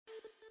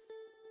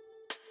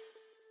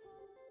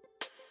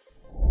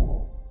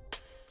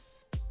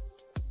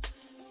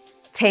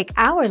Take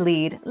our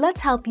lead, let's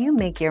help you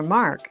make your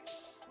mark.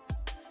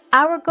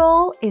 Our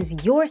goal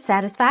is your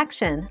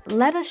satisfaction.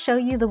 Let us show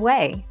you the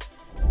way.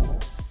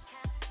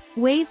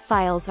 WAV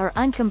files are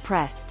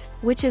uncompressed,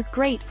 which is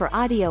great for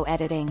audio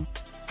editing.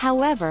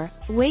 However,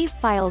 WAV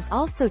files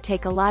also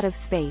take a lot of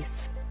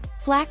space.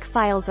 FLAC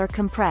files are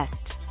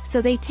compressed,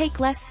 so they take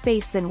less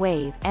space than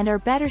WAV and are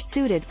better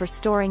suited for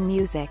storing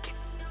music.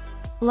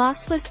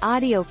 Lossless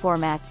audio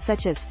formats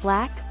such as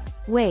FLAC,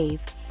 WAV,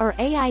 or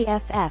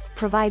AIFF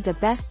provide the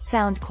best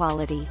sound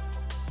quality.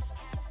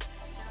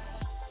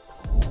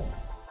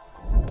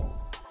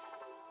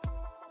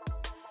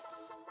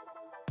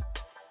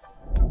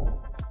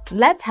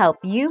 Let's help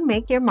you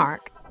make your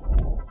mark.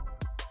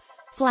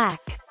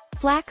 FLAC.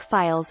 FLAC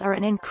files are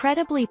an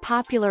incredibly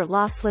popular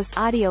lossless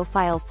audio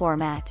file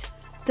format.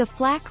 The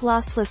FLAC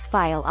lossless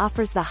file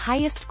offers the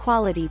highest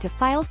quality to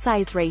file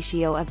size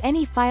ratio of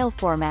any file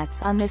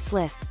formats on this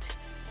list.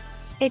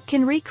 It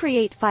can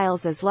recreate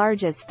files as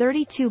large as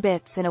 32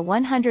 bits and a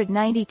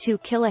 192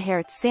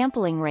 kHz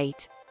sampling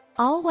rate,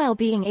 all while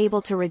being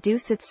able to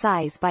reduce its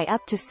size by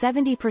up to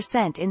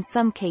 70% in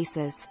some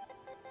cases.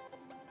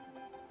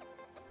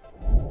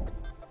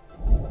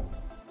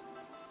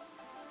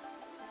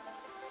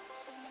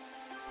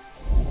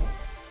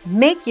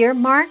 Make your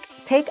mark,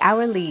 take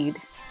our lead.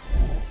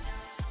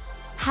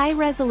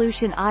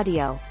 High-resolution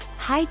audio,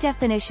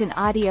 high-definition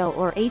audio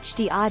or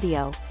HD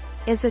audio,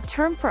 is a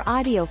term for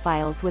audio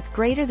files with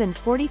greater than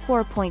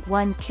 44.1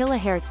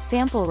 kHz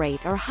sample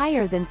rate or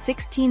higher than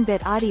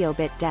 16-bit audio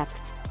bit depth.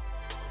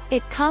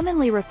 It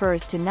commonly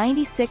refers to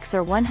 96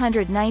 or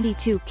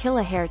 192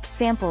 kHz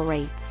sample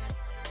rates.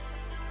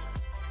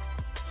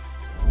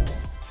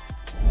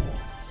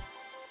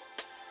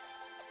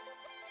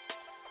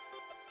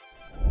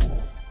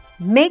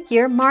 Make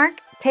your mark,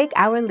 take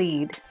our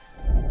lead.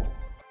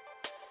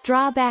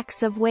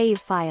 Drawbacks of WAV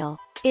file.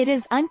 It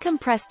is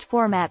uncompressed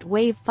format.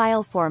 WAV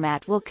file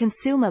format will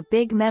consume a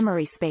big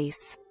memory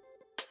space.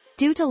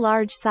 Due to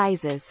large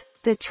sizes,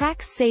 the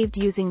tracks saved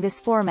using this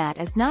format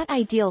is not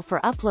ideal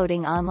for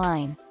uploading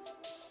online.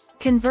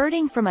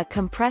 Converting from a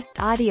compressed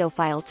audio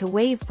file to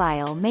WAV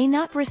file may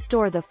not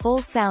restore the full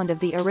sound of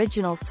the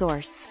original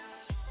source.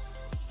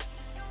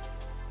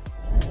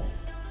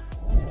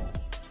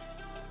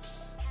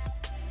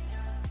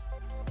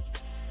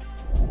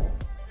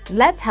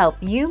 Let's help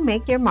you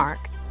make your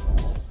mark.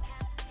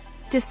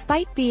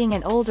 Despite being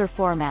an older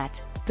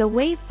format, the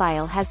WAV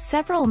file has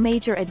several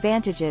major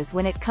advantages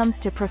when it comes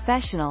to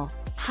professional,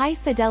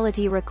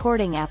 high-fidelity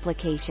recording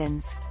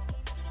applications.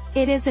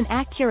 It is an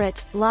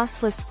accurate,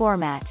 lossless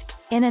format.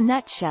 In a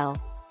nutshell,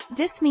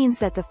 this means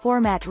that the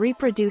format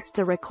reproduced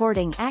the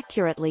recording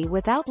accurately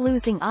without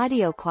losing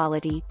audio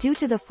quality due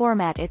to the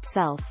format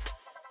itself.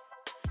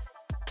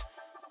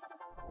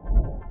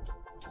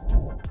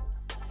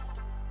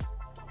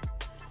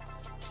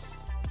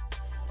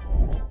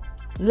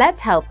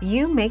 Let's help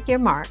you make your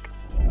mark.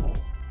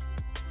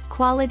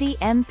 Quality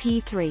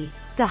MP3.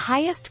 The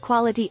highest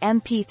quality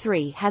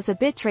MP3 has a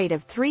bitrate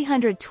of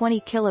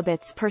 320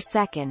 kilobits per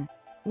second,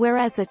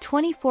 whereas a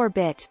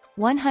 24-bit,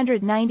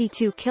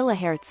 192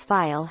 kHz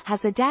file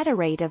has a data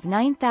rate of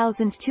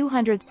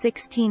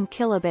 9,216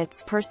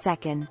 kilobits per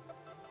second.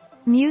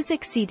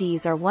 Music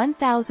CDs are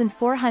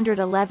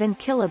 1,411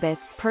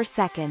 kilobits per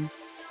second.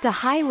 The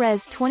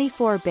high-res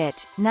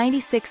 24-bit,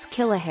 96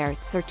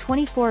 kHz or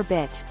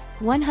 24-bit,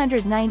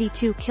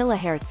 192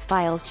 kHz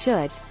files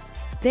should,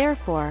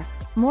 therefore,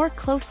 more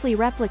closely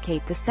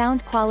replicate the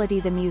sound quality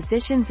the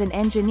musicians and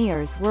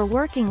engineers were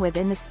working with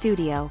in the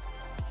studio.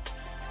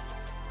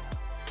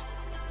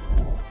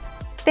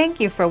 Thank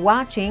you for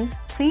watching.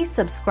 Please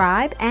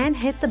subscribe and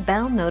hit the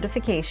bell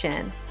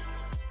notification.